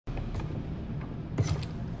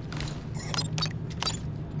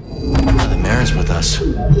with us.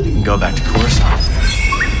 We can go back to Coruscant.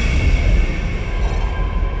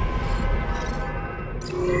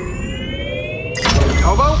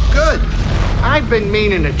 Kobo, good. I've been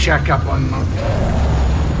meaning to check up on them.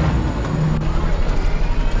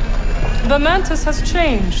 The Mantis has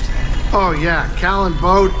changed. Oh yeah, Cal and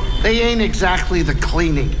Bode, they ain't exactly the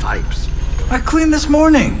cleaning types. I cleaned this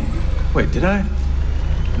morning. Wait, did I?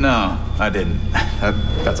 No, I didn't.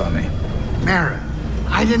 That's on me. Marin,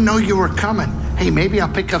 I didn't know you were coming. Hey, maybe I'll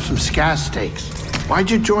pick up some scaz steaks. Why'd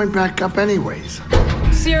you join back up anyways?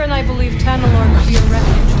 Seer and I believe Tanalorn could be a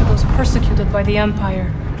refuge for those persecuted by the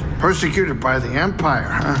Empire. Persecuted by the Empire,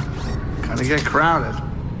 huh? Gonna get crowded.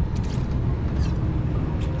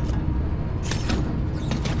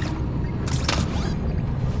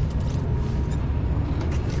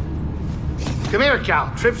 Come here,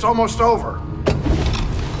 Cal. Trip's almost over.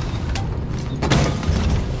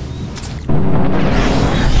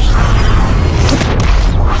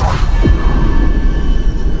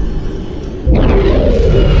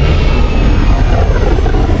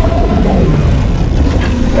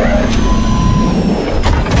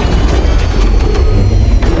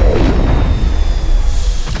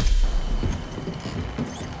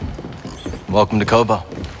 Welcome to Kobo.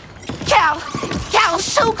 Cal, I'm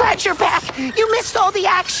so glad you're back. You missed all the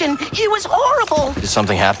action. It was horrible. Did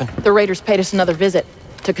something happen? The Raiders paid us another visit.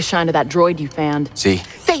 Took a shine to that droid you found. See?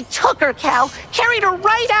 They took her, Cal. Carried her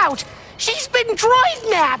right out. She's been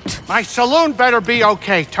droid-napped. My saloon better be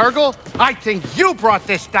okay, Turgle. I think you brought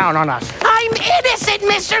this down on us. I'm innocent,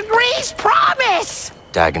 Mr. Grease. Promise.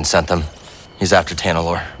 Dagon sent them. He's after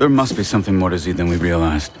Tanalor. There must be something more to Z than we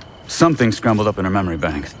realized. Something scrambled up in her memory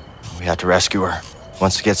banks. We have to rescue her.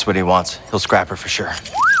 Once he gets what he wants, he'll scrap her for sure.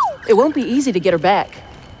 It won't be easy to get her back.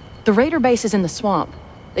 The Raider base is in the swamp.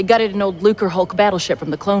 They gutted an old Lucrehulk battleship from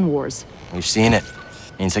the Clone Wars. We've seen it.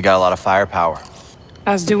 Means they got a lot of firepower.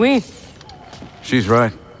 As do we. She's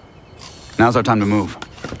right. Now's our time to move.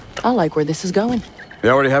 I like where this is going. They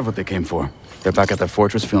already have what they came for. They're back at their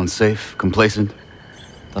fortress feeling safe, complacent.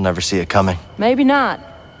 They'll never see it coming. Maybe not.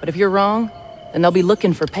 But if you're wrong, then they'll be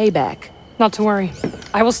looking for payback. Not to worry.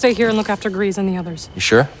 I will stay here and look after Grease and the others. You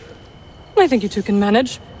sure? I think you two can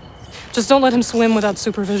manage. Just don't let him swim without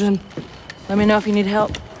supervision. Let me know if you need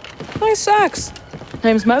help. Nice axe.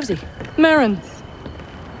 Name's Mosey. Marin.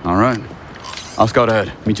 All right. I'll scout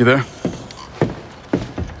ahead. Meet you there?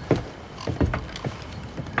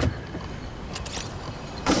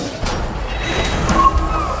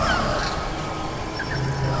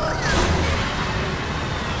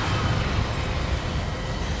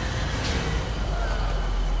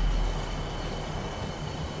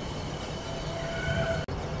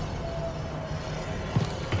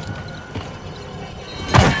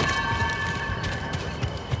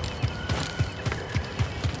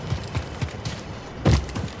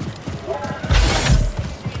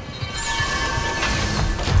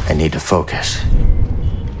 I need to focus.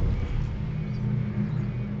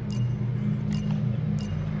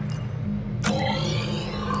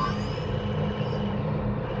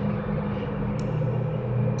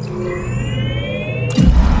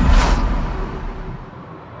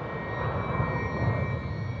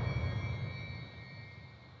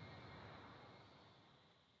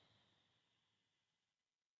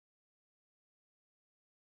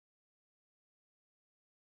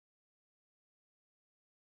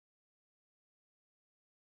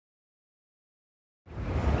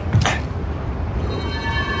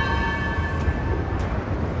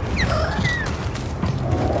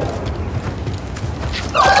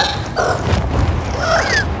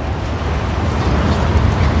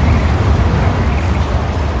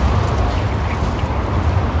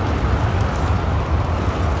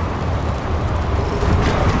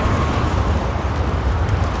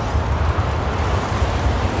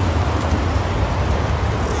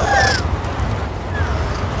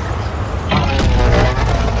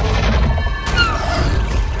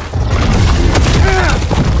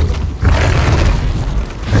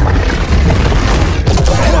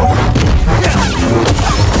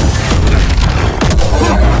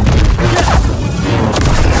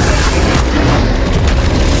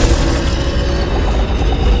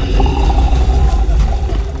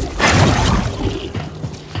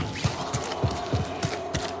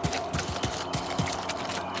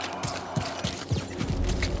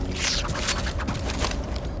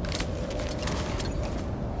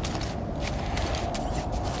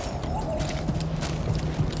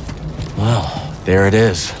 Well, there it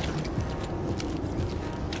is.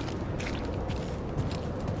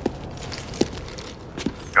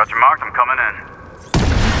 Got you marked, I'm coming in.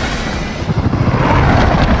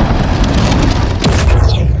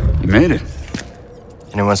 You made it.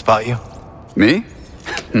 Anyone spot you? Me?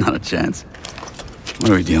 Not a chance.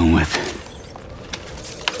 What are we dealing with?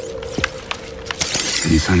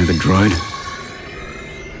 Any sign of the droid?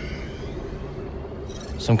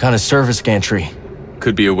 Some kind of service gantry.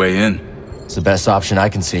 Could be a way in. It's the best option I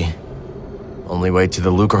can see. Only way to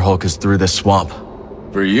the Lucrehulk is through this swamp.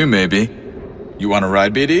 For you, maybe. You want to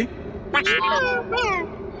ride, BD?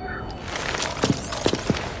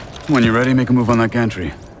 When you're ready, make a move on that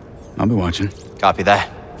gantry. I'll be watching. Copy that.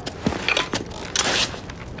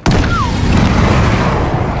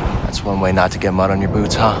 That's one way not to get mud on your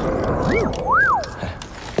boots, huh?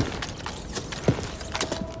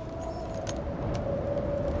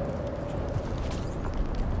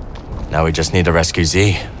 Now we just need to rescue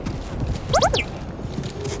Z.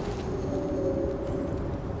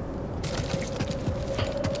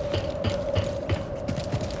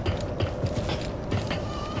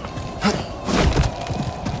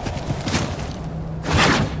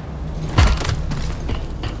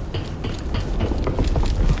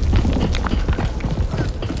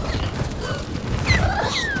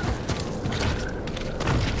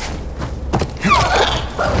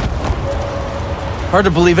 Hard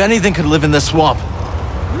to believe anything could live in this swamp.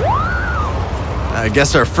 I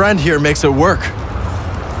guess our friend here makes it work.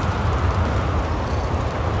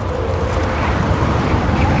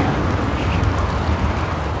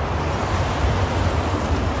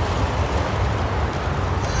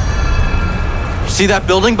 See that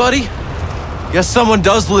building, buddy? Guess someone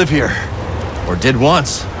does live here. Or did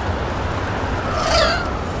once.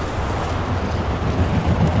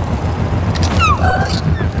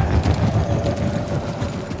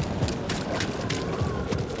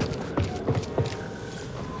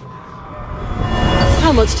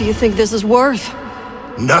 How much do you think this is worth?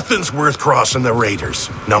 Nothing's worth crossing the Raiders.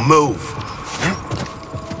 Now move.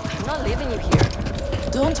 I'm not leaving you here.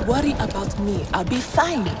 Don't worry about me. I'll be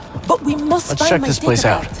fine. But we must Let's find check my this place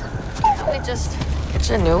out. data Can we just get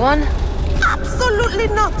you a new one? pad. Absolutely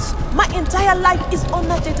not. My entire life is on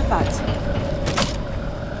that data pad.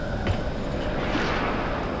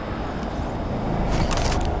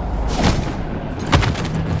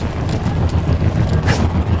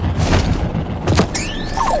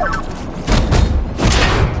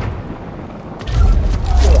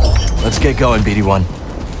 Let's get going, BD1.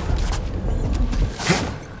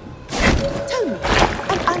 Tell me,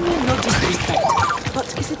 and I mean no disrespect,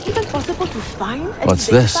 but is it even possible to find a What's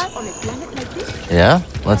data this? pad on a planet like this? Yeah?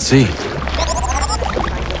 Let's see.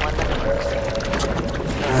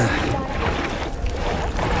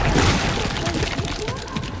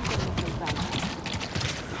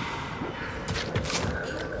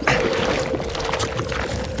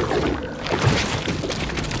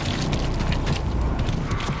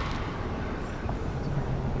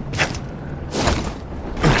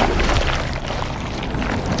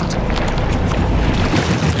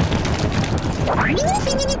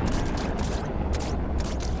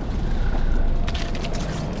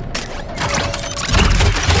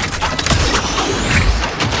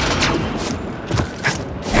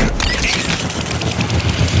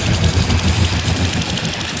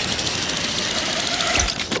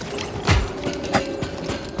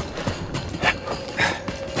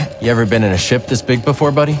 You ever been in a ship this big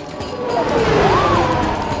before, buddy?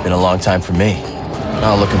 Been a long time for me.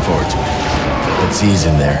 Not looking forward to it. But Z's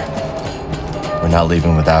in there. We're not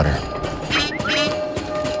leaving without her.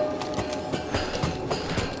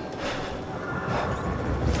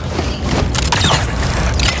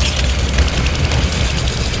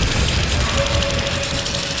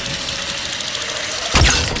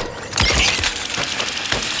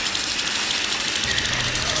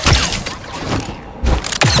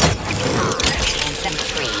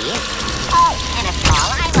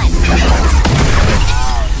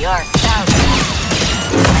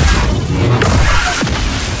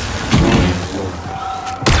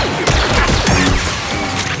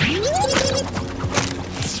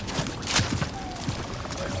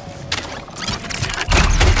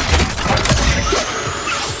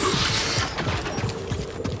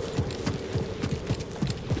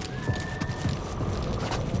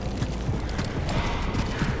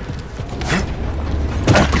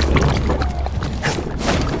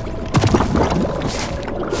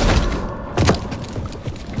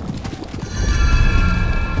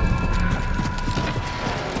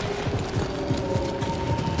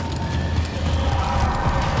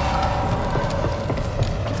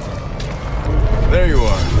 There you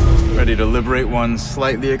are. Ready to liberate one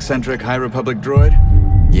slightly eccentric High Republic droid?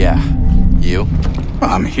 Yeah. You?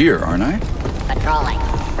 I'm here, aren't I? Patrolling.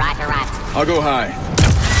 Roger, roger. I'll go high.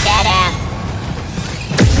 Get him.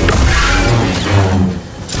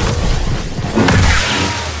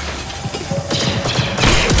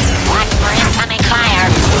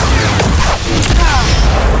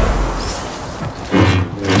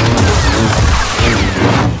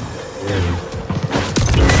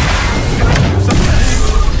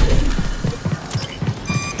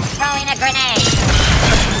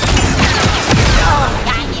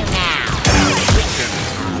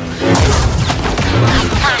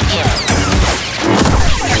 upon you.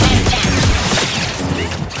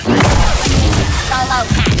 Solo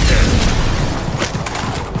attack.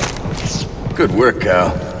 Good work,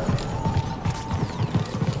 Cal.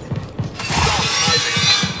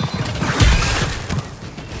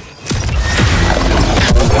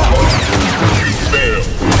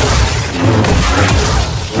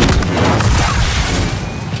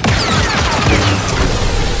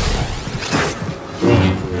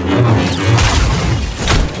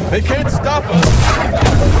 They can't stop us!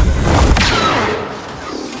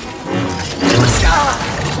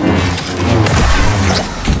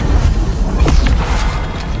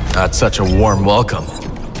 Not such a warm welcome.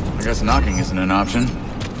 I guess knocking isn't an option.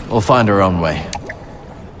 We'll find our own way.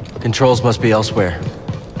 Controls must be elsewhere.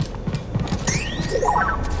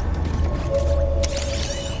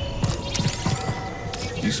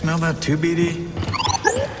 You smell that too, BD?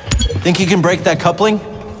 Think you can break that coupling?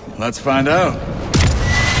 Let's find out.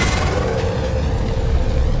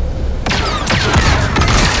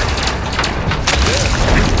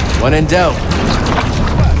 When in doubt.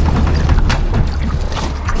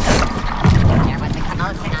 There was a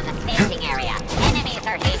commotion on the staging area. Enemies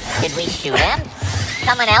are here. Did we shoot him?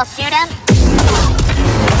 Someone else shoot him?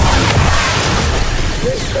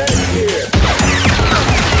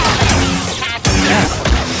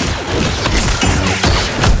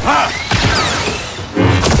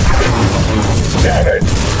 Damn it!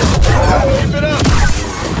 Keep it up!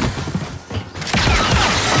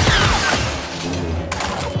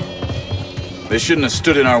 They shouldn't have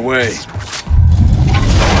stood in our way.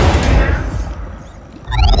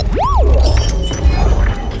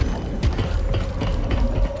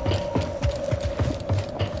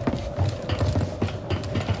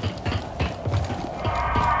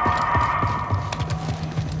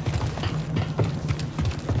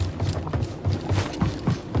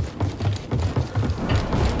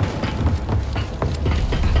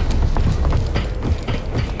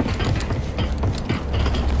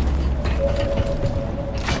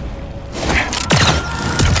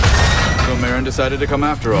 Decided to come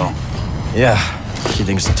after all. Yeah, she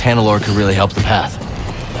thinks Tanalorr could really help the path.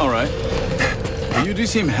 All right. But you do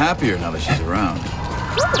seem happier now that she's around.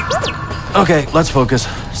 Okay, let's focus.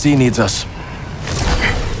 Z needs us.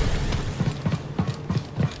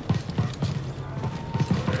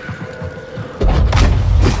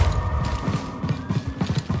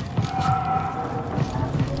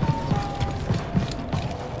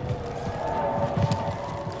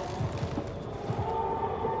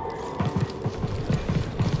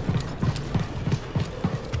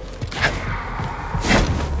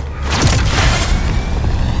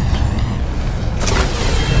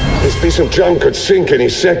 This piece of junk could sink any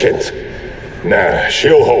second. Nah,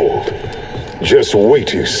 she'll hold. Just wait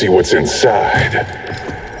till you see what's inside.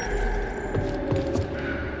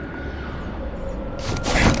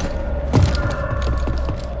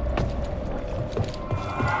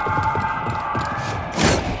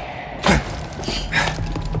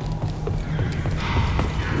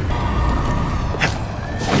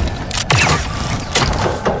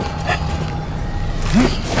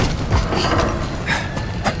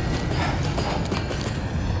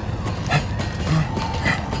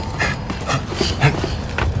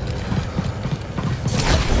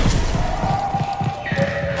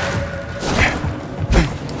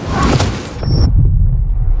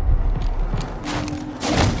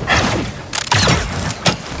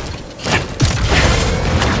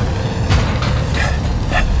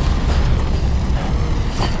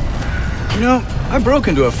 You know, I broke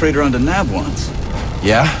into a freighter on Nab once.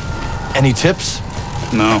 Yeah? Any tips?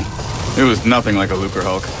 No, it was nothing like a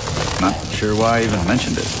Lucrehulk. Not sure why I even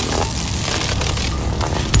mentioned it.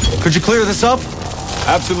 Could you clear this up?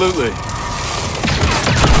 Absolutely.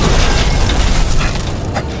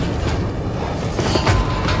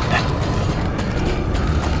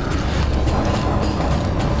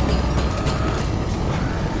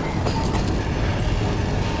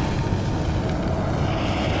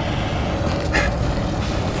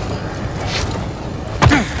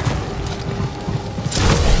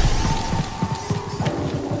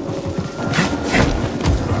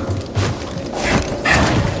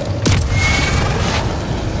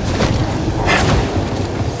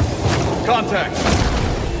 Contact!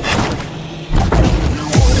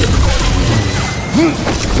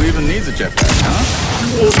 Who even needs a jetpack, huh?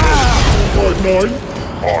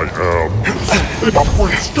 I am an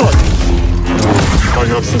upward strike. I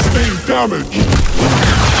have sustained damage.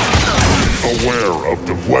 Aware of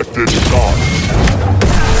deflected shots.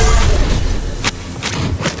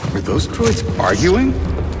 Were those droids arguing?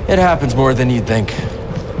 It happens more than you'd think.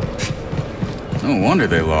 No wonder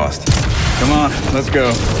they lost. Come on, let's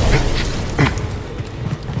go.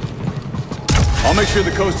 I'll make sure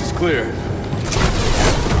the coast is clear.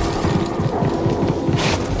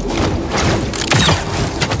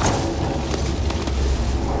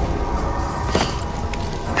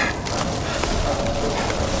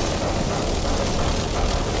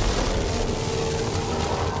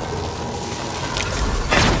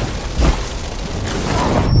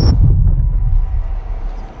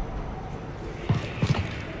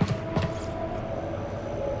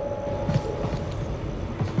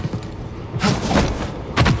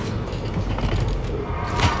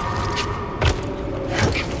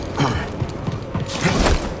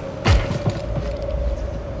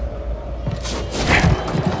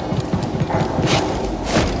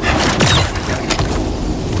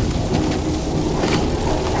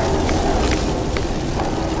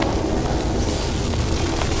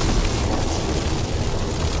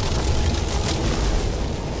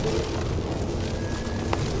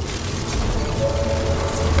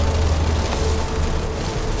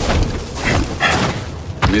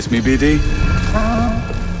 Miss me, BD?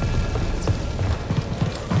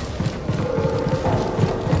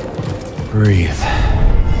 Breathe.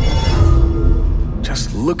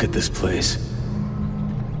 Just look at this place.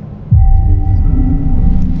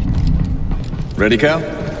 Ready, Cal?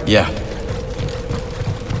 Yeah.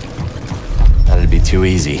 That'd be too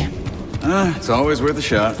easy. It's always worth a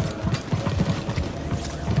shot.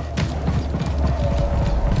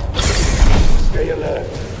 Stay alert.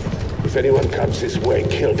 If anyone comes this way,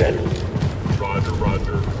 kill them. Roger,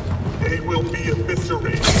 roger. They will be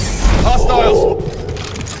eviscerated. Hostiles!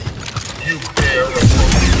 You dare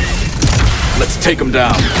approach me? Let's take them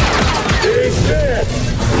down. He's dead!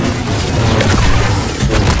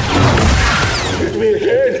 Hit me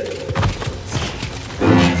again!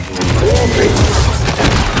 Dropping!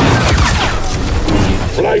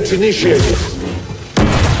 Flight initiated!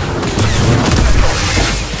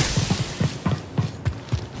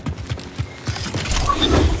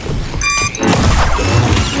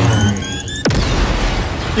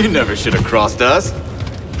 You never should have crossed us.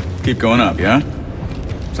 Keep going up, yeah?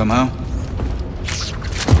 Somehow?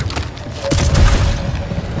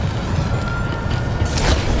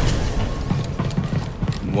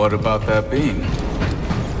 What about that beam?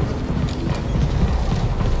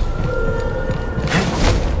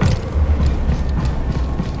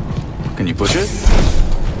 Can you push it?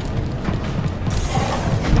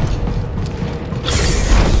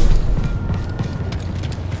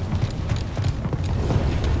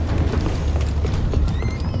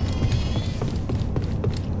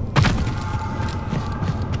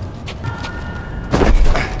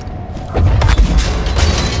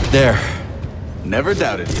 There. Never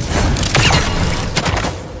doubted you.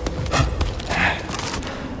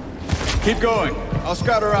 Keep going. I'll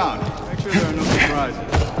scout around. Make sure there are no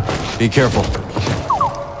surprises. Be careful.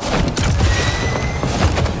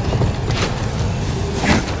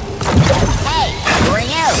 Hey, who are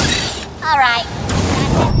you? All right.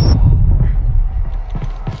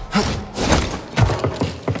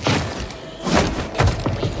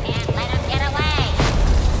 We can't let him get away.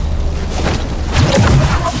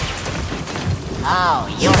 Oh,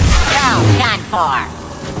 you're so done for.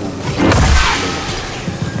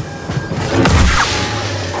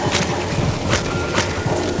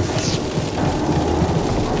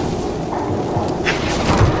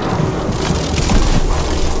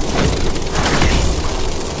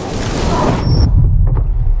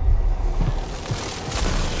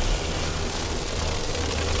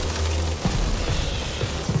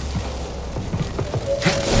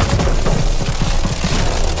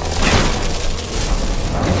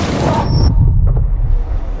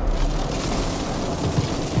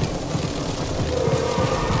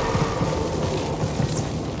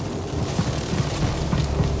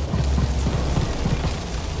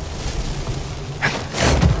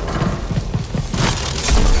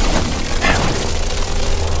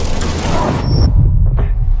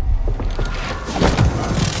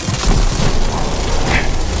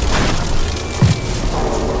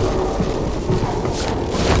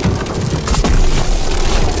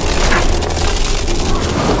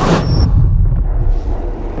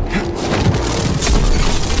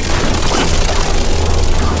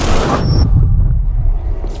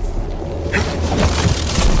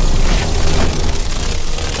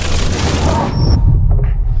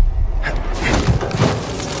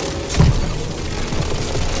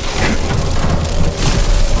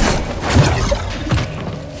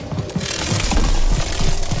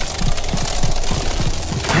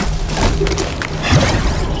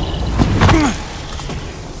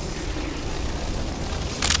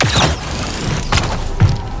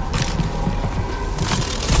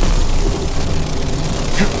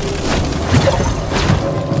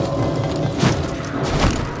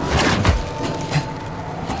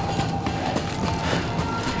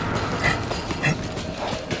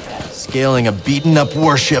 scaling a beaten-up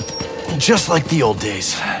warship, just like the old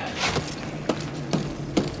days. Where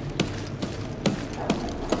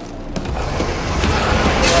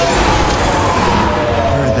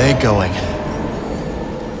are they going?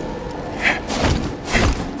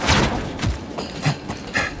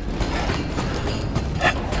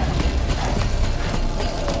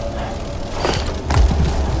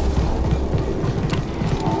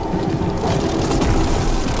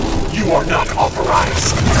 You are not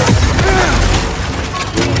authorized.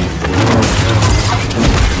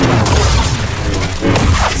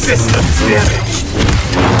 Systems damaged.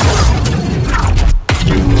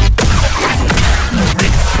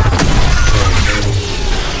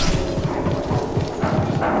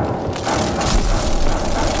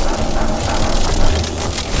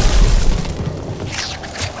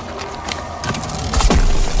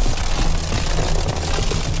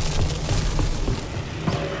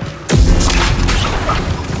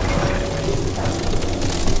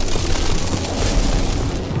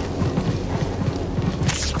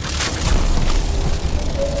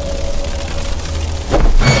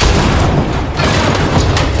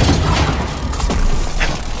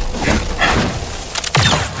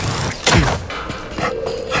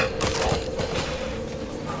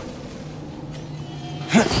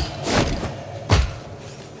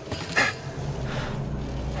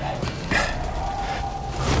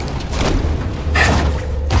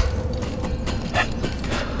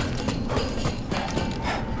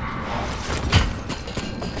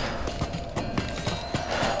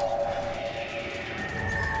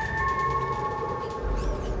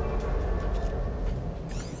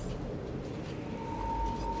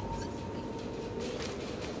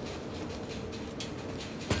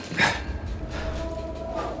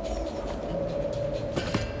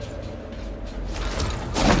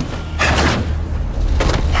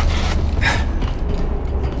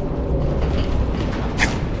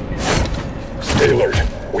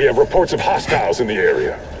 We have reports of hostiles in the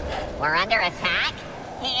area. We're under attack?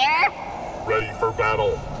 Here? Ready for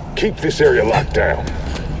battle. Keep this area locked down.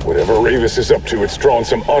 Whatever Ravis is up to, it's drawn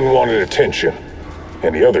some unwanted attention.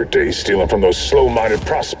 Any other day, stealing from those slow-minded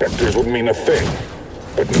prospectors would mean a thing.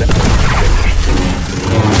 But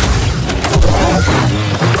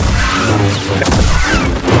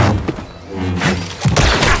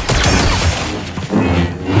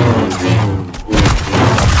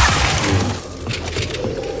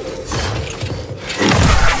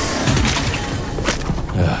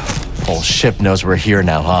Whole ship knows we're here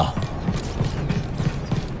now, huh?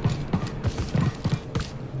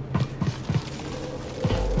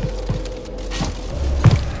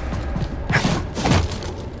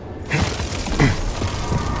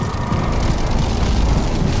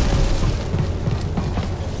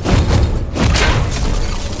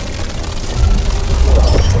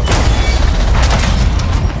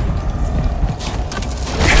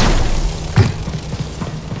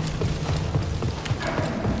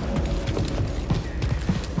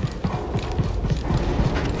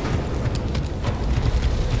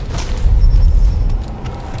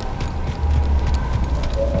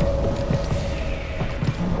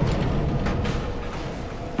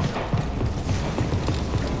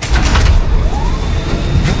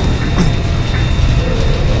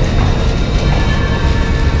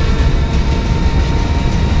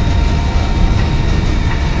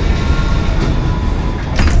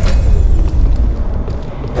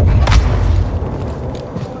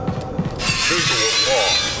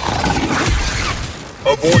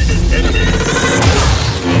 Avoid enemies.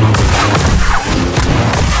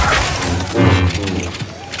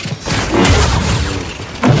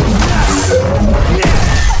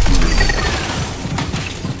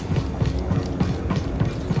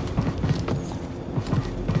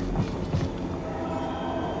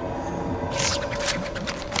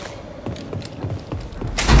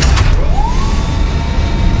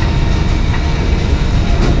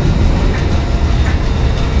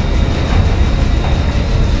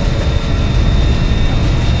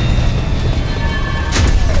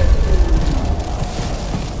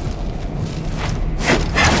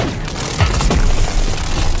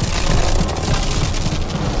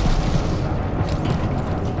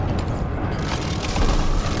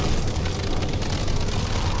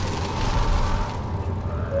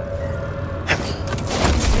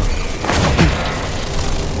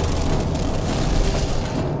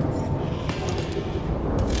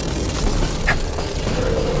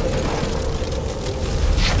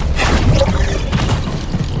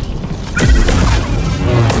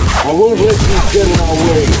 I won't let you get in our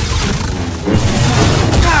way.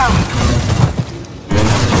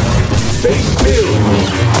 Stay still.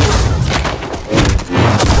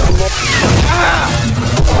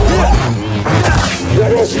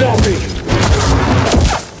 Stumpy!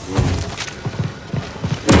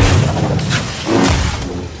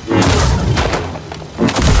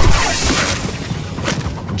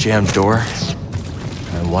 Jammed door?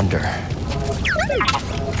 I wonder.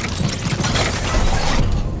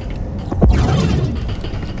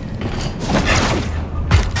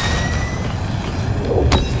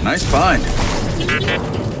 Nice find.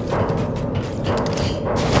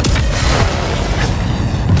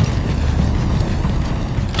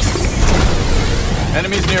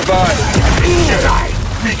 Enemies nearby. Jedi,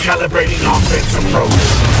 recalibrating offense approach.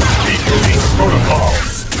 Rebuilding protocols.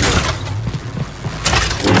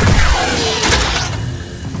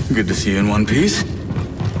 Good to see you in one piece.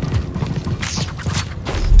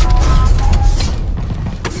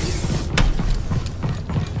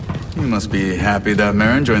 You must be happy that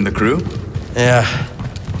Marin joined the crew? Yeah.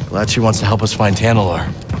 Glad she wants to help us find Tanalor.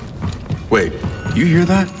 Wait, you hear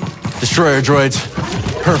that? Destroyer droids.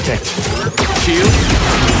 Perfect. Shield?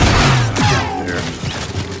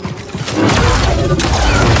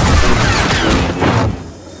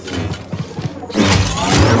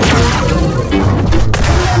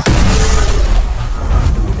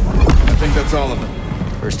 I think that's all of them.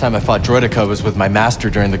 First time I fought Droideka was with my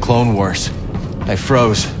master during the Clone Wars. I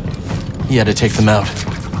froze. He had to take them out.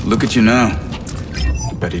 Look at you now.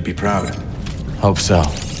 Bet he'd be proud. Hope so.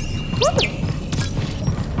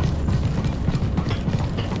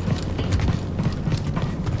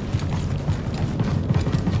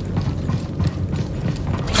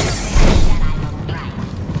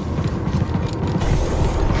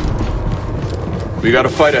 We got a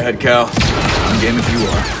fight ahead, Cal. I'm game if you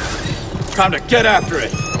are. Time to get after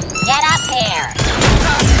it! Get up here!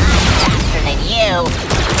 I'm faster than you!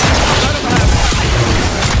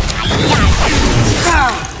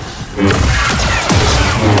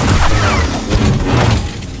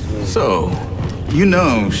 So, you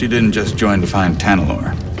know she didn't just join to find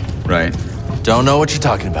Tanalor, right? Don't know what you're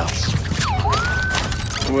talking about.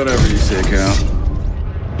 Whatever you say, Cal.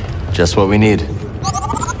 Just what we need.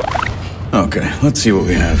 Okay, let's see what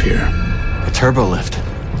we have here. A turbo lift.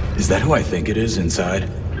 Is that who I think it is inside?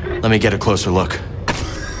 Let me get a closer look.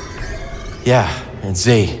 Yeah, it's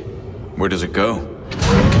Z. Where does it go?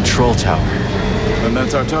 Control tower. Then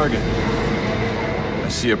that's our target. I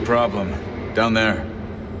see a problem. Down there.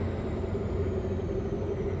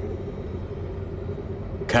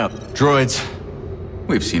 Cap. Droids.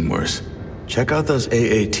 We've seen worse. Check out those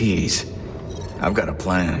AATs. I've got a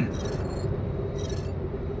plan.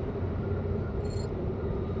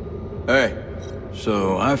 Hey,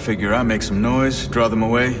 so I figure I make some noise, draw them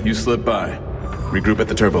away, you slip by. Regroup at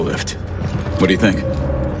the turbo lift. What do you think?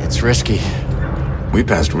 It's risky. We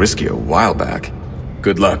passed risky a while back.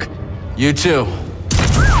 Good luck. You too.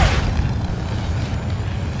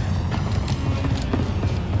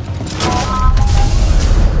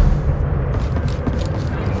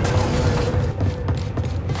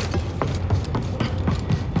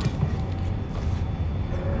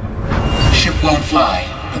 Ship won't fly,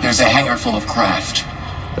 but there's a hangar full of craft.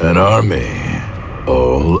 An army,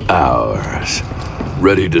 all ours,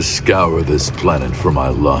 ready to scour this planet for my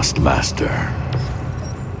lost master.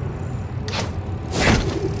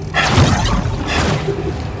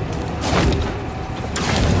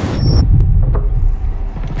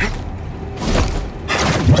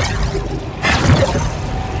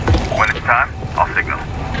 When it's time, I'll signal.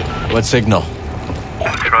 What signal?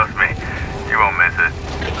 Trust me, you won't miss it.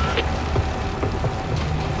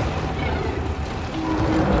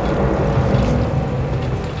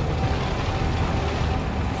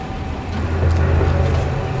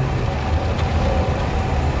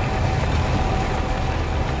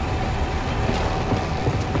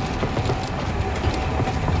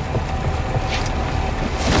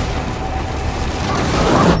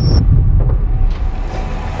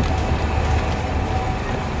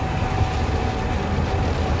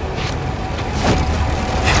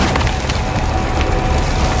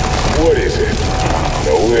 What is it?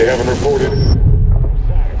 No, they haven't reported.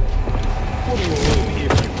 What do you mean,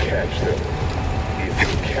 if you catch them? If you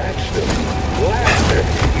catch them, blast them,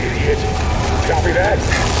 you idiot. Copy that?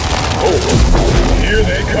 Oh, here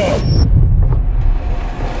they come.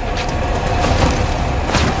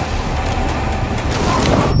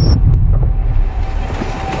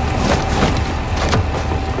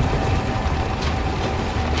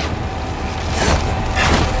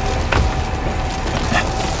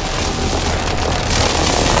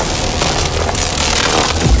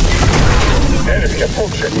 Enemy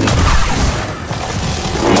approaching.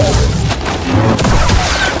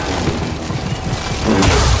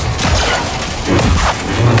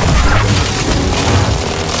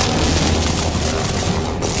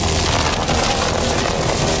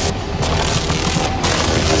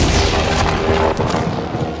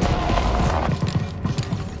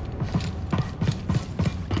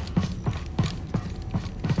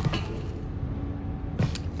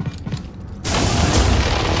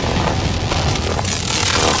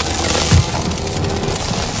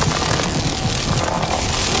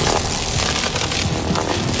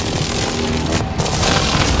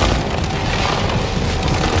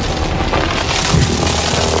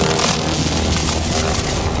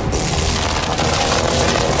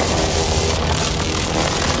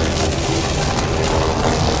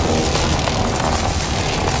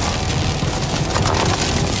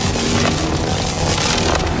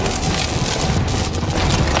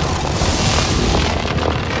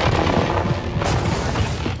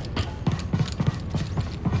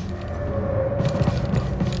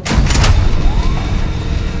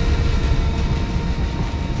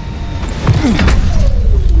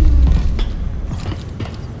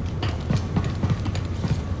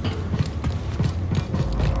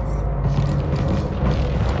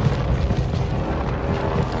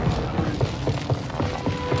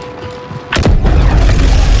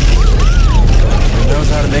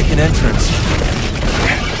 Make an entrance.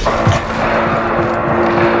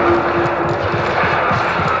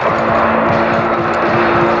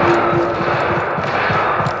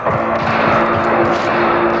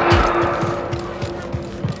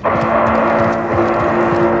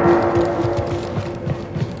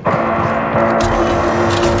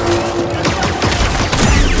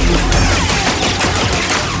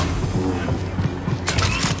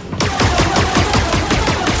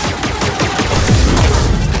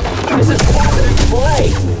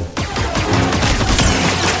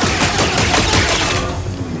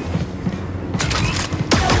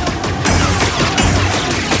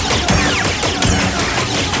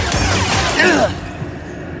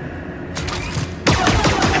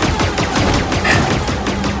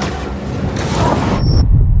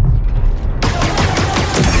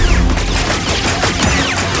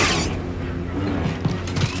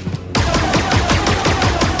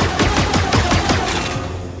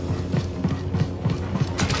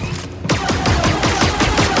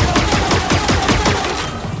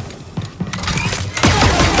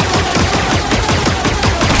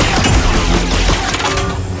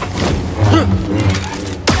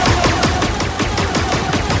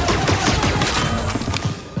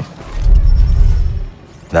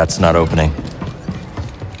 That's not opening.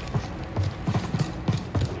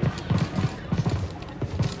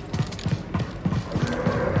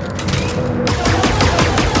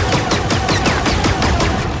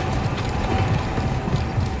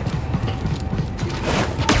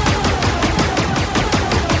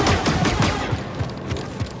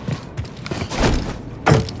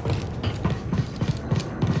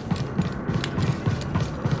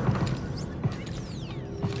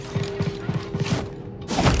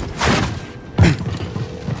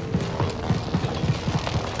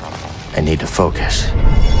 I need to focus.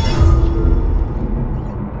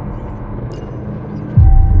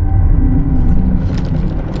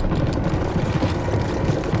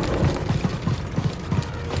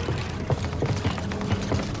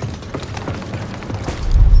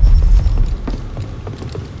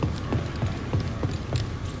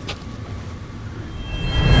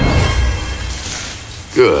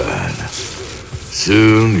 Good.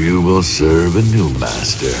 Soon you will serve a new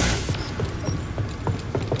master.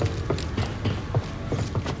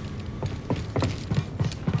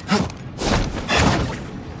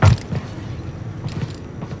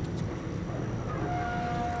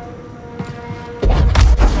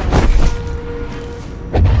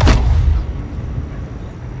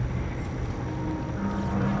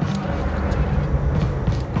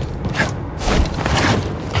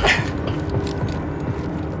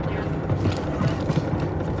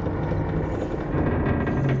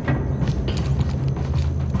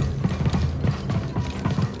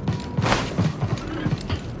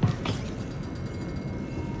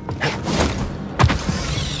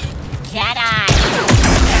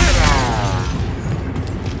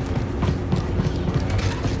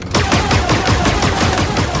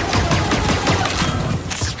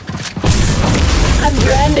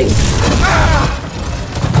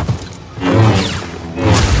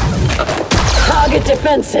 Target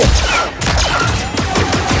defensive.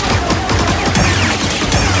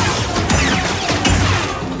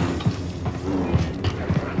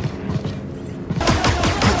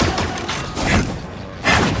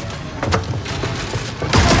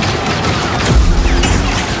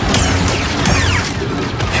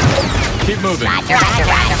 Keep moving. Roger, roger,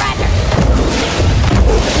 roger, roger.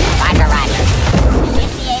 Roger, roger.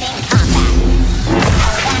 Initiating combat.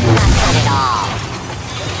 That's not fun at all.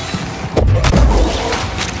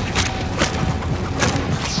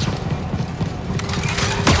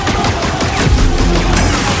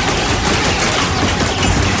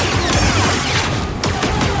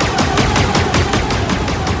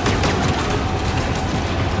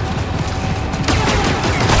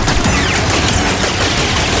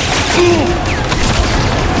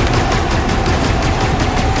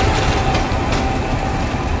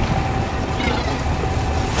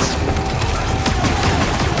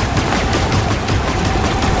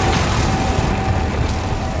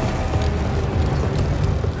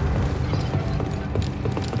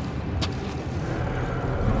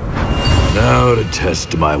 Now to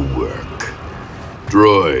test my work.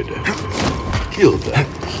 Droid, kill them.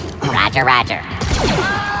 Roger, roger.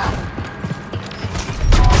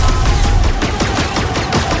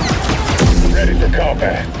 Ready for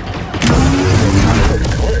combat.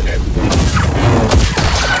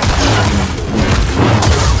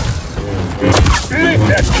 Leave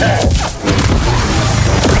that cow!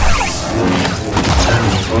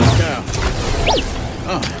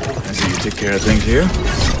 Oh, I see you take care of things here.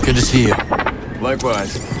 Good to see you.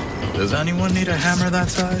 Likewise. Does anyone need a hammer that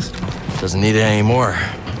size? Doesn't need it anymore.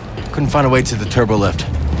 Couldn't find a way to the turbo lift.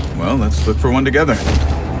 Well, let's look for one together.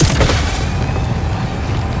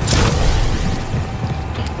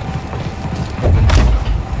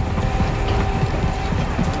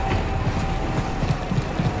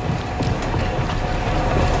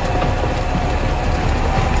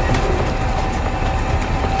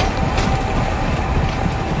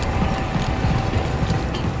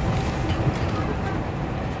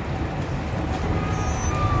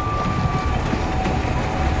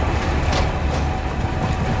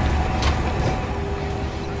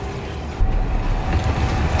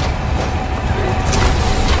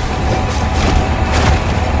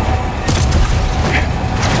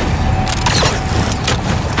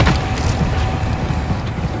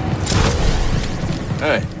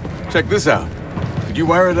 Hey, check this out. Could you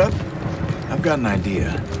wire it up? I've got an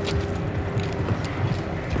idea.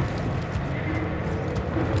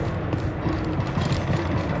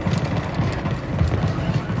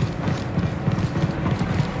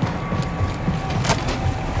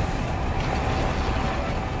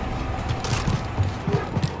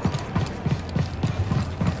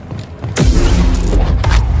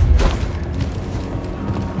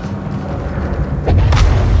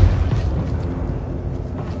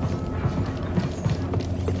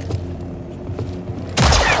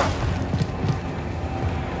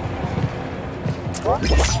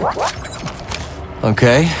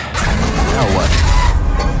 Okay. Now what?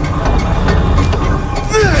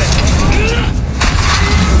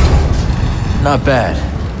 Not bad.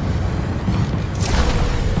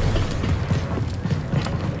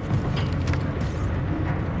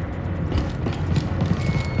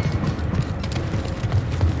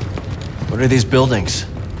 What are these buildings?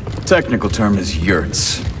 Technical term is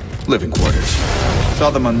yurts. Living quarters. Saw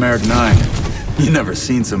them on Merrick 9. You never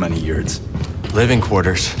seen so many yurts. Living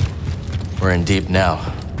quarters. We're in deep now.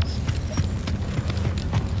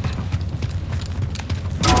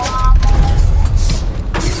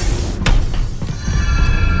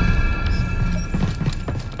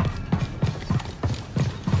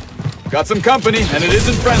 Got some company, and it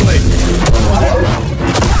isn't friendly.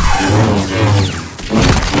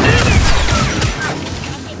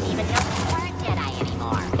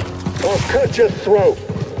 I'll cut your throat.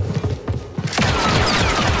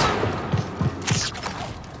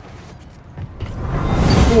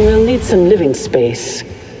 We'll need some living space.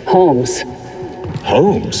 Homes.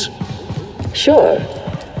 Homes? Sure.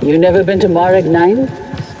 You never been to Marek 9?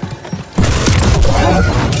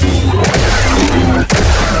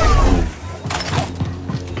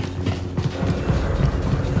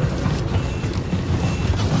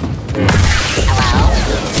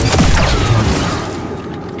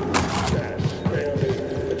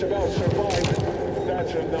 It's about surviving.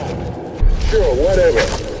 That's enough. Sure, whatever.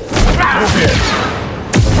 Move in.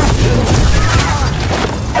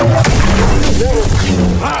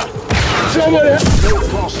 Someone else! The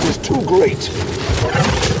cost is too great.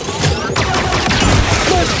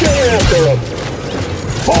 Let's get after him.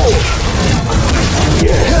 Forward.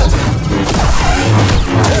 Yes.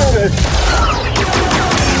 Damn it.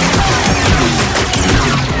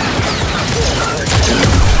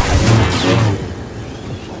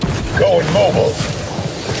 Going mobile.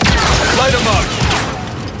 Light him up.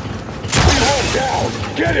 We down.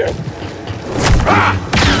 Get him.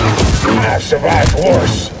 I survived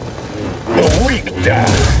worse. The weak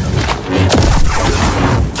die.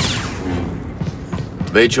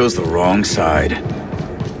 They chose the wrong side.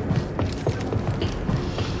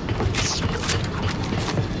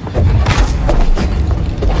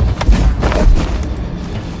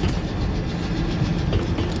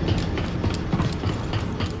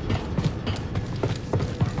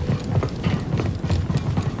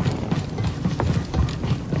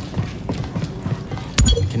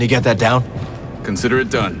 Can you get that down? Consider it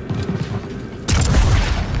done.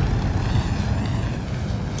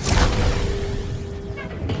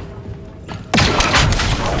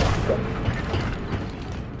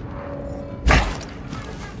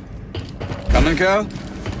 Coming, Cal?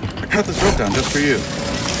 I cut this rope down just for you.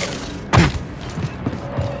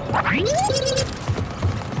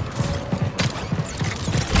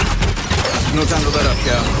 No time to let up,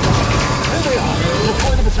 Cal. Here they are.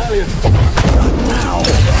 Deploy the battalion. Now.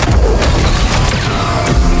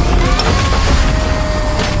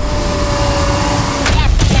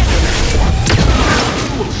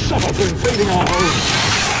 You will suffer for invading our home.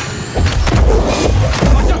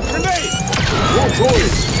 Watch out, grenade! More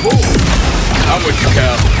droids, move! I'm with you,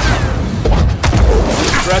 Cal.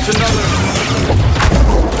 Scratch another.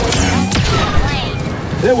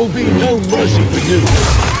 There will be no mercy for you.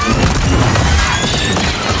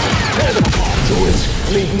 Tear them apart, droids.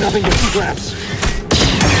 Leave nothing but scraps.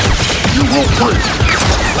 You won't break.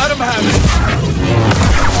 Let him have it.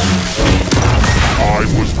 I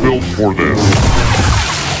was built for this.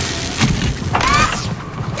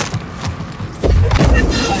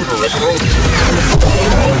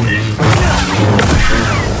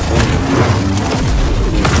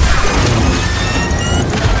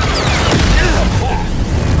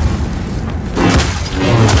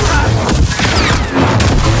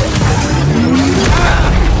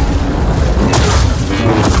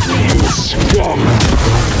 Scum!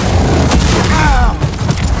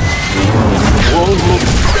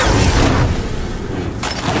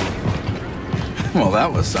 Well,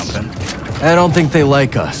 that was something. I don't think they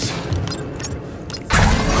like us.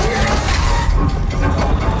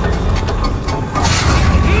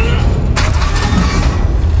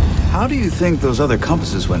 How do you think those other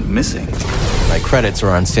compasses went missing? My credits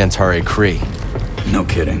are on Santari Kree. No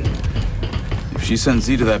kidding. If she sends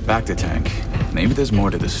Z to that Bacta tank, maybe there's more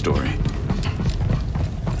to this story.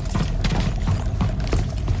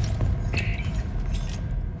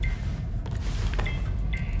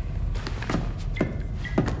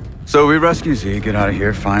 So we rescue Z, get out of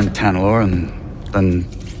here, find Tanalorr, and then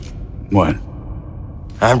what?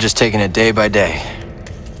 I'm just taking it day by day.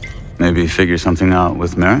 Maybe figure something out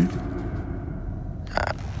with Mary?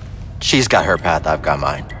 She's got her path, I've got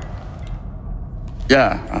mine.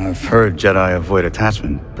 Yeah, I've heard Jedi avoid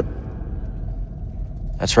attachment, but...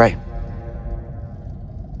 That's right.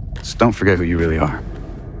 Just don't forget who you really are.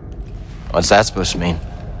 What's that supposed to mean?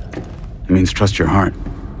 It means trust your heart.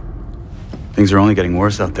 Things are only getting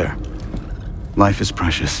worse out there. Life is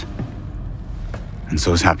precious. And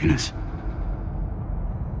so is happiness.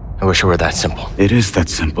 I wish it were that simple. It is that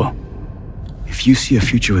simple. If you see a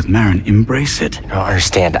future with Marin, embrace it. I don't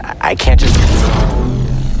understand. I can't just...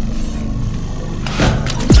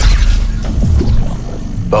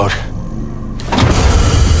 Boat.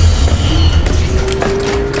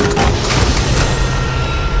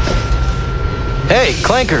 Hey,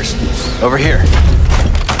 clankers! Over here.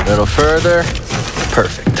 A little further.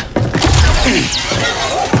 Perfect.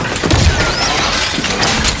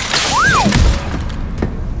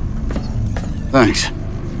 Thanks.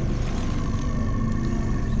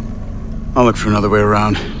 I'll look for another way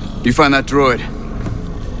around. You find that droid.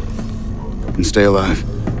 And stay alive.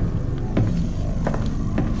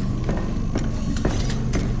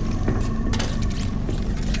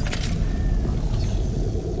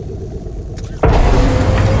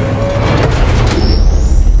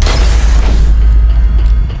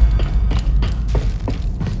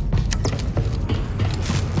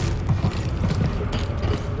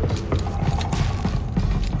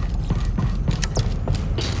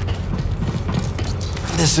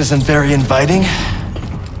 This isn't very inviting.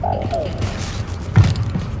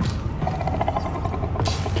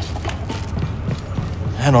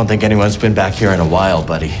 I don't think anyone's been back here in a while,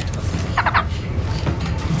 buddy.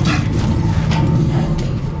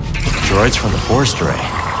 Droids from the Force Array.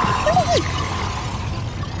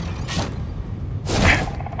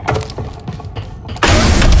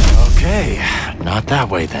 Okay, not that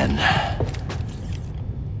way then.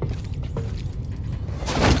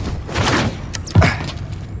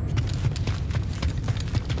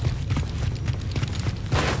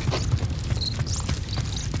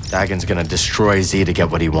 Dagon's gonna destroy Z to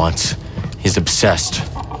get what he wants. He's obsessed.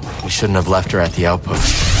 We shouldn't have left her at the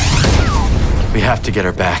outpost. We have to get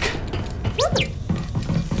her back.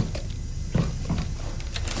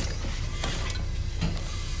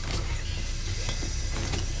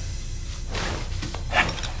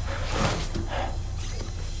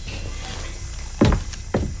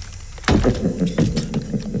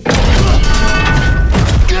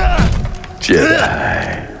 Jedi.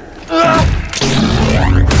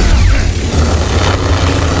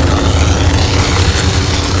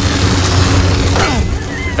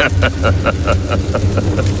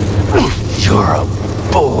 You're a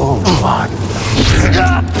bold one.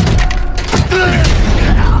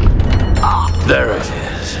 There it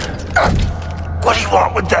is. What do you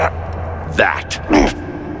want with that?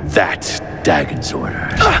 That's Dagon's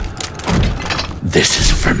orders. This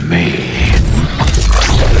is for me.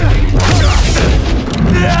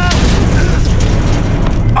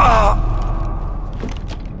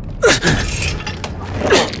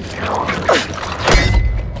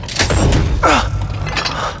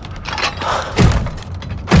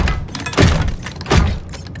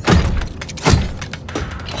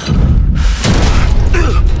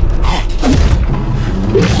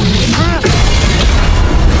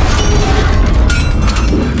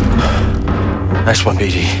 Nice one,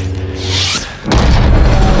 BD.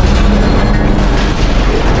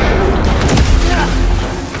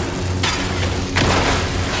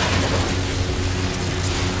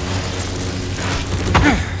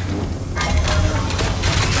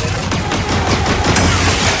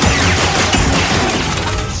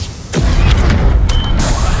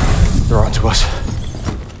 They're onto us.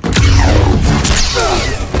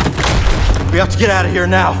 We have to get out of here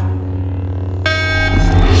now.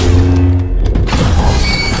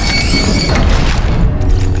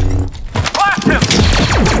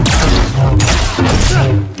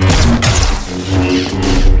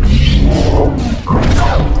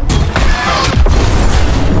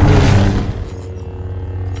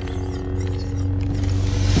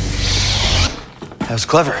 That was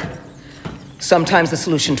clever. Sometimes the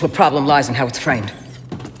solution to a problem lies in how it's framed.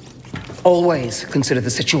 Always consider the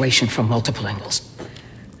situation from multiple angles.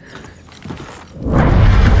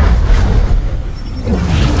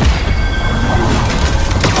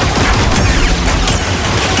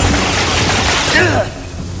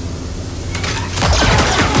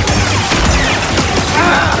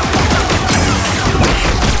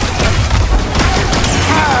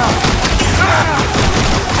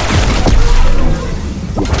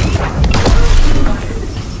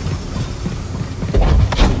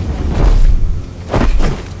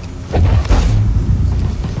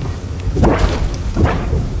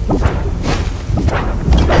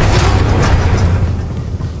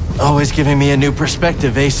 Always giving me a new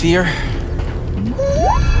perspective, eh, Seer?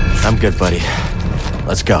 I'm good, buddy.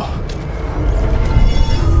 Let's go.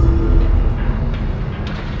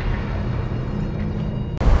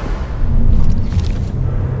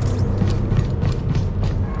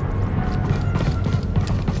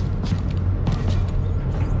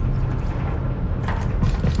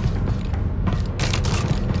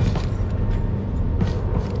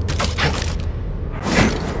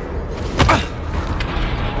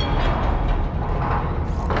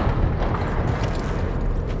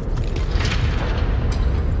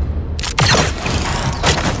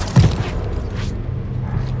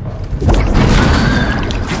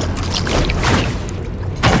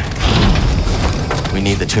 We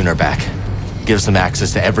need the tuner back. Gives them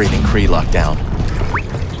access to everything Kree locked down.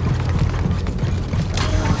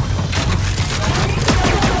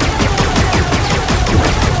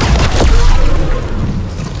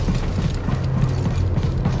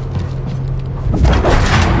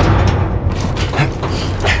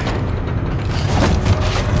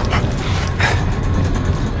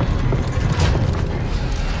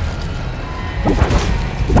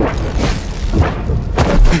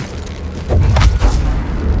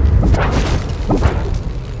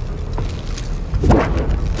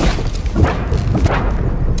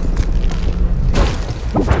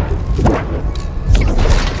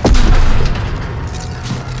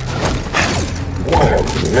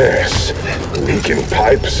 Mess. Leaking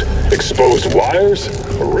pipes, exposed wires,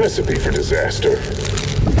 a recipe for disaster.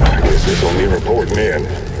 I guess this will need reporting in.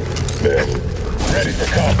 Then, ready for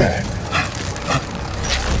combat.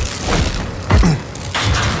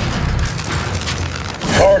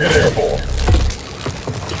 Target airborne.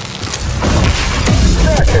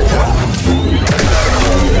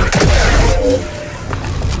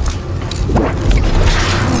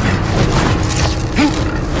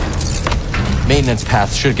 Maintenance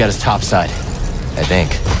path should get us topside, I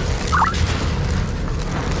think.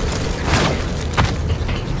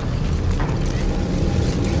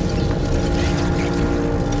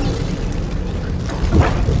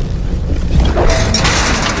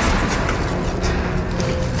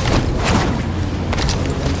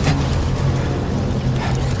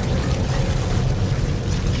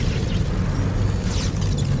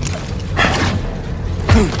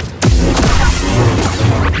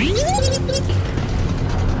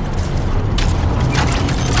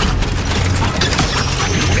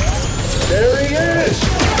 There he is!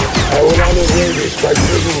 I will honor this by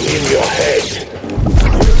putting in your head.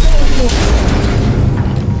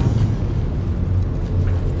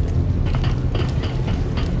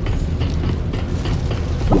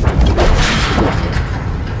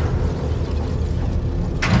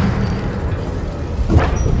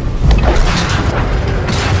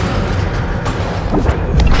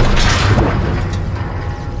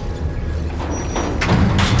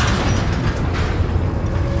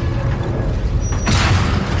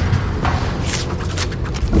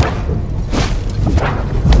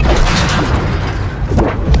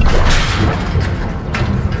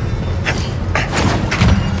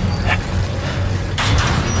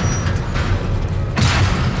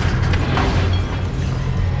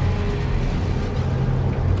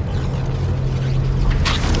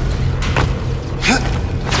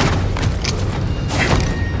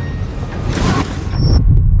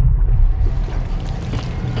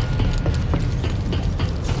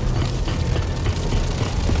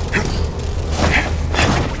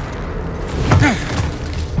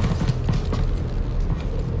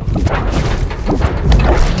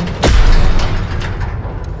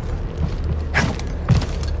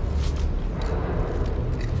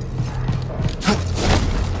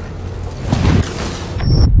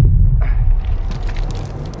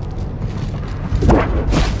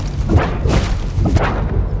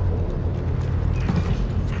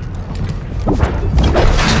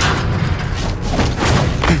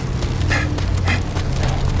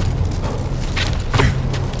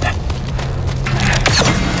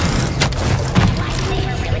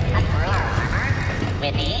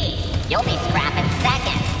 With ease, you'll be scrap in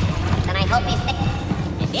seconds. Then I hope he sticks.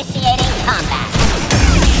 Initiating combat.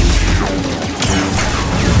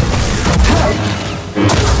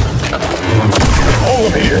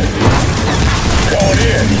 Hold him here. Going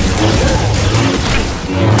in.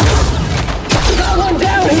 Someone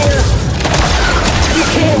down here! You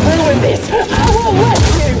can't ruin this! I won't let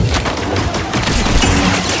you!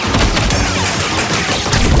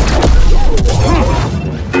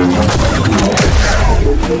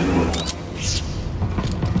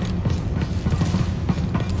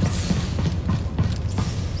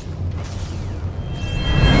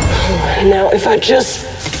 Now, if I just...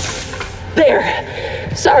 There!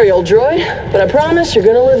 Sorry, old droid, but I promise you're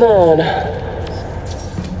gonna live on.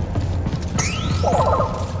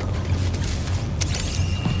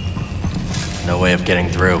 No way of getting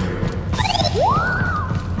through.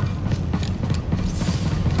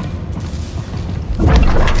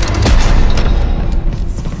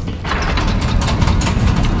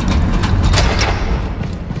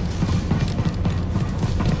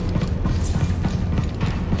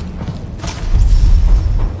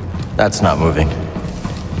 That's not moving.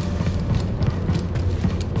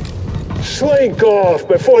 Slink off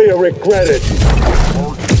before you regret it.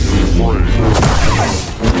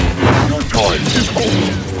 Your time is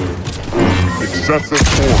over. Excessive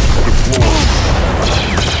force deployed.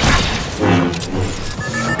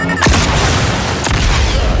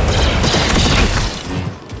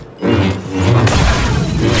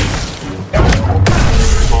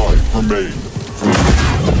 Time remains.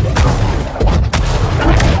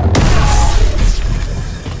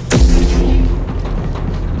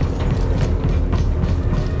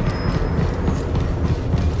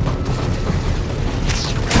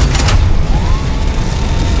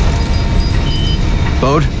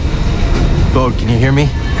 Bode? Bode, can you hear me?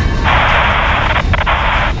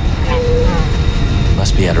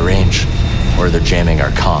 Must be out of range. Or they're jamming our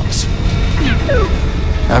comms.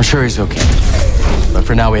 I'm sure he's okay. But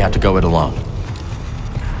for now, we have to go it alone.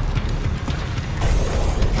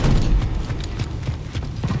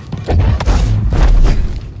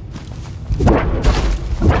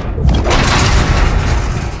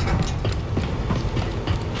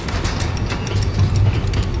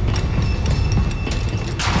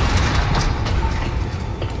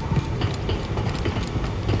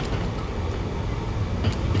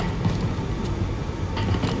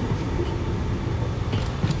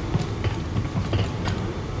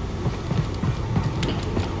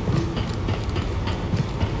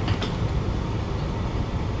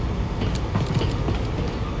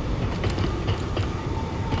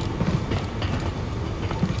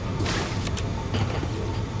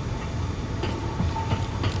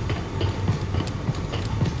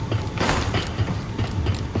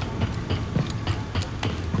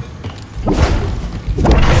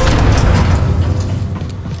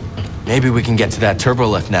 Maybe we can get to that turbo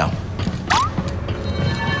lift now.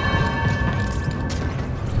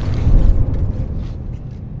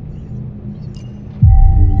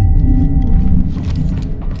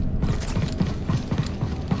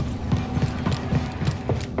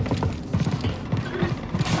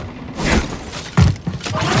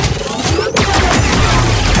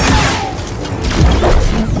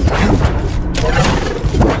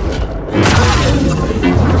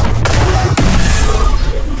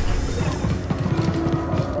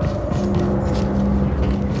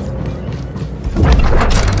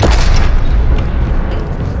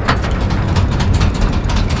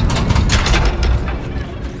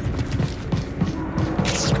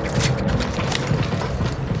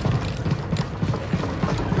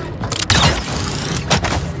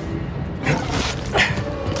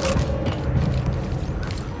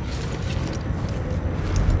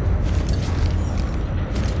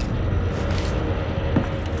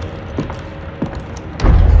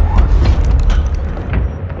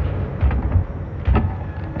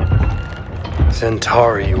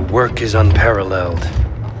 Centauri, your work is unparalleled.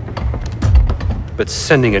 But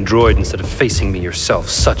sending a droid instead of facing me yourself,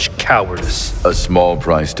 such cowardice. A small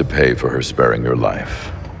price to pay for her sparing your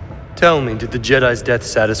life. Tell me, did the Jedi's death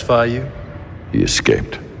satisfy you? He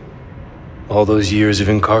escaped. All those years of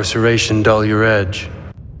incarceration dull your edge.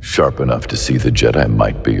 Sharp enough to see the Jedi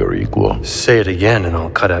might be your equal. Say it again and I'll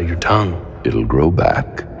cut out your tongue. It'll grow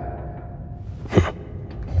back.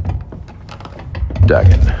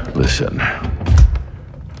 Dagon, listen.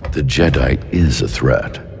 The Jedi is a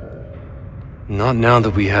threat. Not now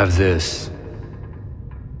that we have this.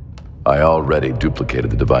 I already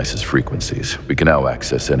duplicated the device's frequencies. We can now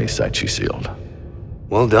access any site she sealed.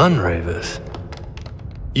 Well done, Ravis.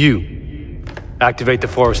 You, activate the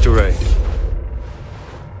forest array.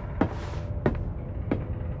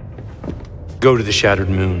 Go to the Shattered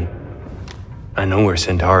Moon. I know where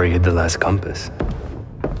Centauri hid the last compass.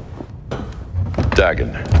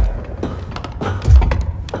 Dagon.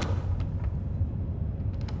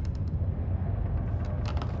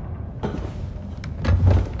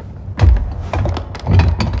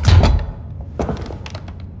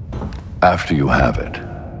 After you have it,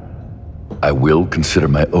 I will consider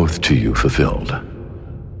my oath to you fulfilled.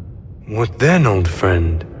 What then, old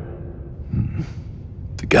friend?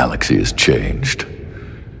 The galaxy has changed.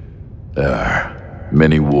 There are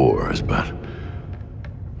many wars, but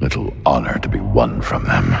little honor to be won from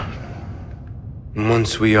them.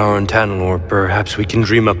 Once we are on Tanalorr, perhaps we can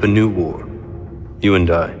dream up a new war. You and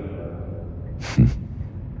I.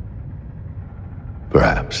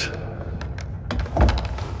 Perhaps.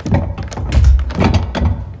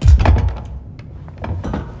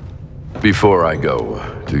 Before I go,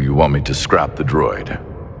 do you want me to scrap the droid?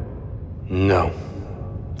 No.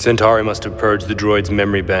 Centauri must have purged the droid's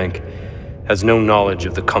memory bank. Has no knowledge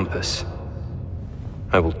of the compass.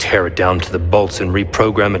 I will tear it down to the bolts and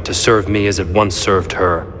reprogram it to serve me as it once served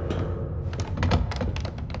her.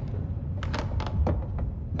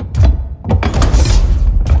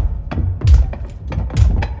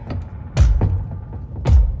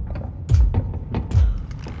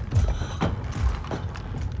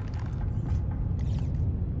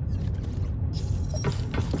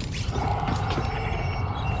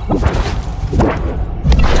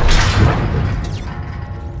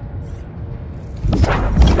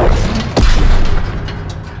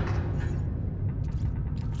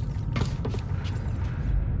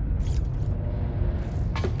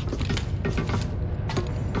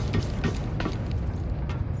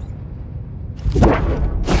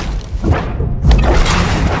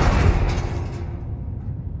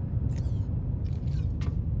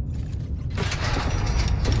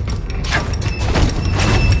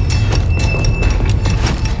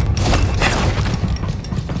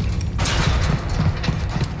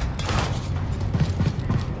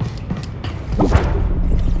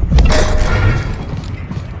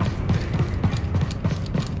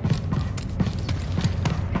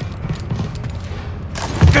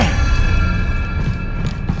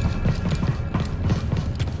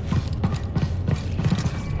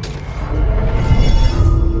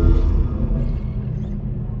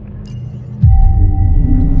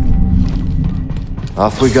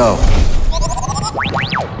 Off we go.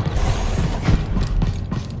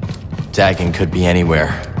 Dagon could be anywhere.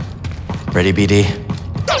 Ready, BD?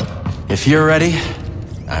 If you're ready,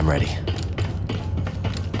 I'm ready.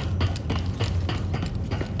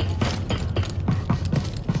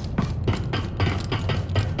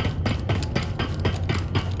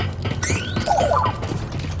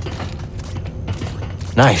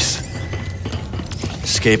 Nice.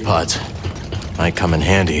 Escape pods. Might come in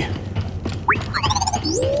handy.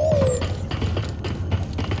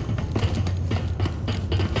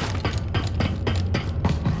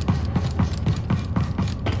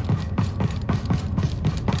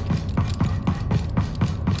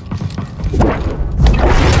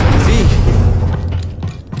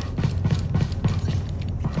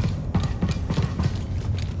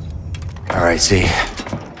 All right, Z.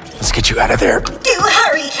 Let's get you out of there. Do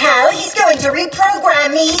hurry, Cal. He's going to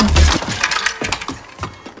reprogram me.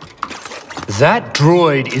 That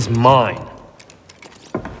droid is mine.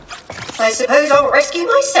 I suppose I'll rescue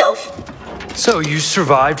myself. So you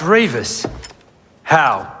survived Ravis.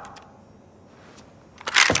 How?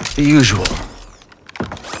 The usual.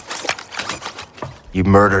 You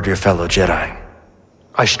murdered your fellow Jedi.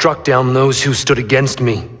 I struck down those who stood against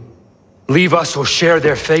me. Leave us or share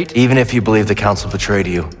their fate? Even if you believe the Council betrayed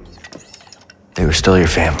you, they were still your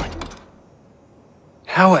family.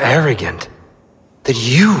 How arrogant. That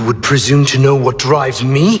you would presume to know what drives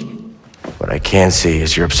me? What I can see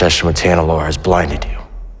is your obsession with Tanalorr has blinded you.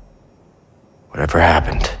 Whatever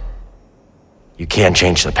happened, you can't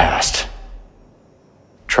change the past.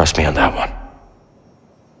 Trust me on that one.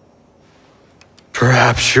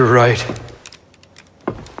 Perhaps you're right.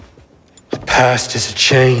 The past is a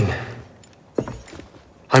chain.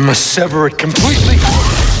 I must sever it completely.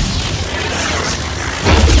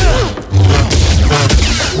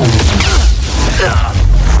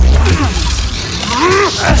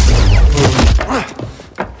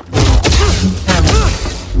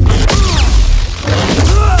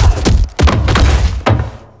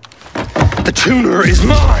 is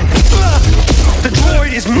mine! The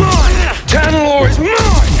droid is mine! Tanalorr is mine!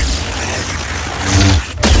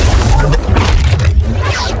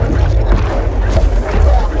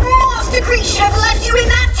 Master Kree should have left you in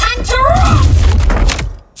that tank to rot!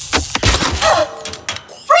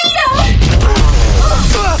 Freedom!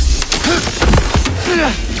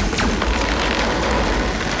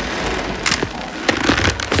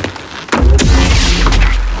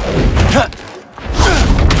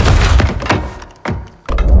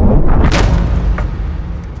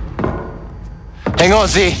 Hang on,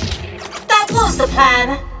 Z. That was the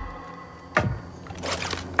plan.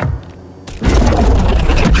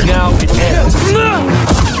 Now it ends.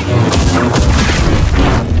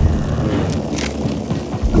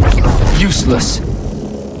 Useless.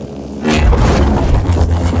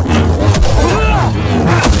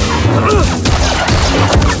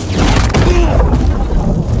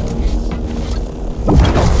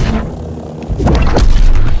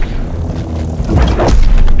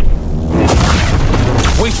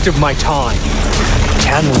 Waste of my time.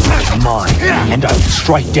 Tanalorr is mine, and I will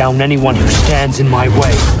strike down anyone who stands in my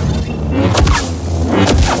way.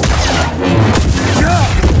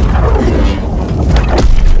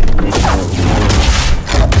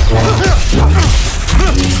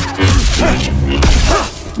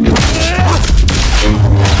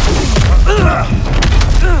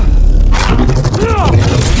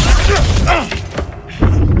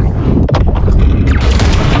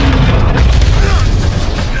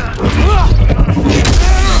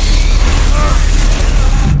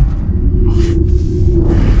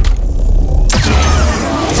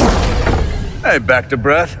 Hey, back to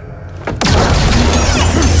breath.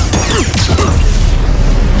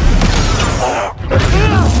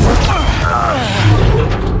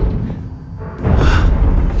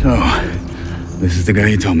 So, this is the guy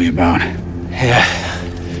you told me about. Yeah.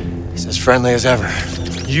 He's as friendly as ever.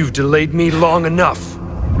 You've delayed me long enough.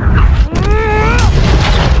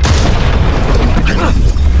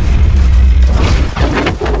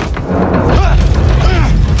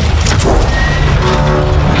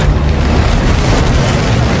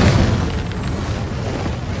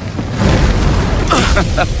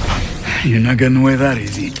 You're not getting away that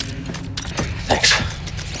easy. Thanks.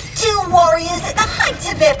 Two warriors at the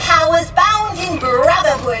height of their powers, bound in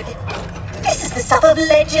brotherhood. This is the stuff of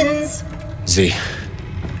legends. Z.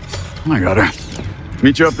 I got her.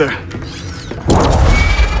 Meet you up there.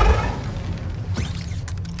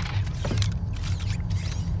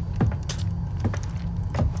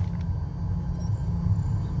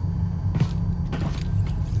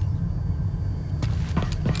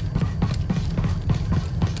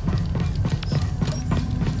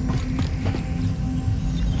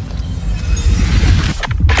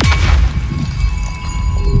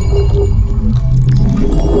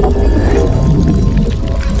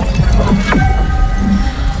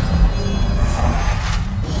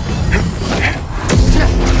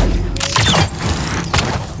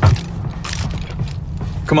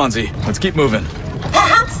 Come on, Z. Let's keep moving.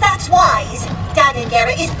 Perhaps that's wise. Dagan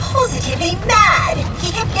Gera is positively mad. He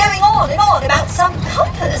kept going on and on about some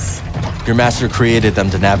compass. Your master created them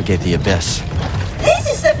to navigate the abyss. This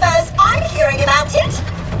is the first I'm hearing about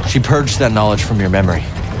it. She purged that knowledge from your memory.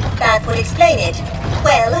 That would explain it.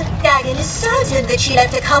 Well, Dagan is certain that she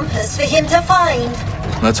left a compass for him to find.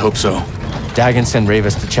 Let's hope so. Dagan sent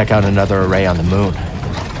Ravis to check out another array on the moon.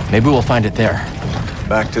 Maybe we'll find it there.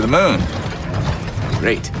 Back to the moon.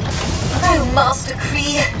 Great. Oh, Master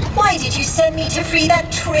Kree, why did you send me to free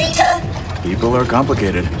that traitor? People are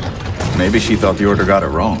complicated. Maybe she thought the Order got it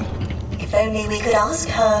wrong. If only we could ask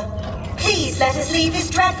her. Please let us leave this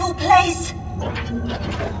dreadful place.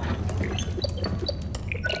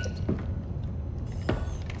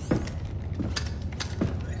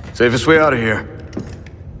 Safest way out of here.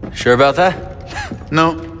 Sure about that?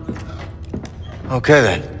 No. Okay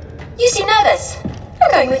then. You seem nervous. I'm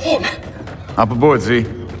going with him. Hop aboard, Z.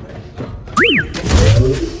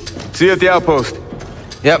 See you at the outpost.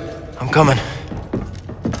 Yep, I'm coming.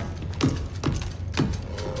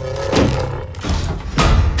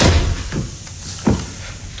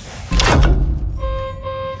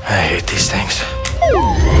 I hate these things.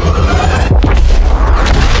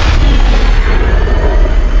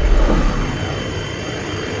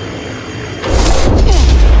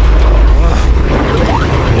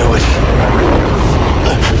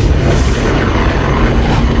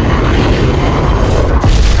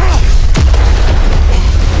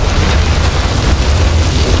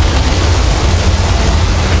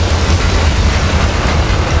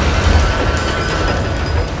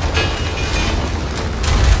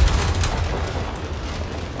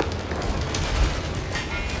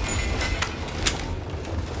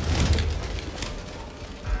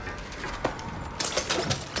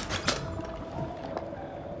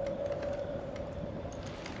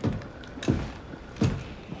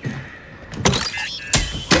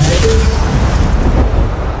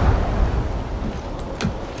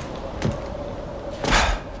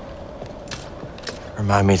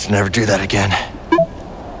 Remind me to never do that again.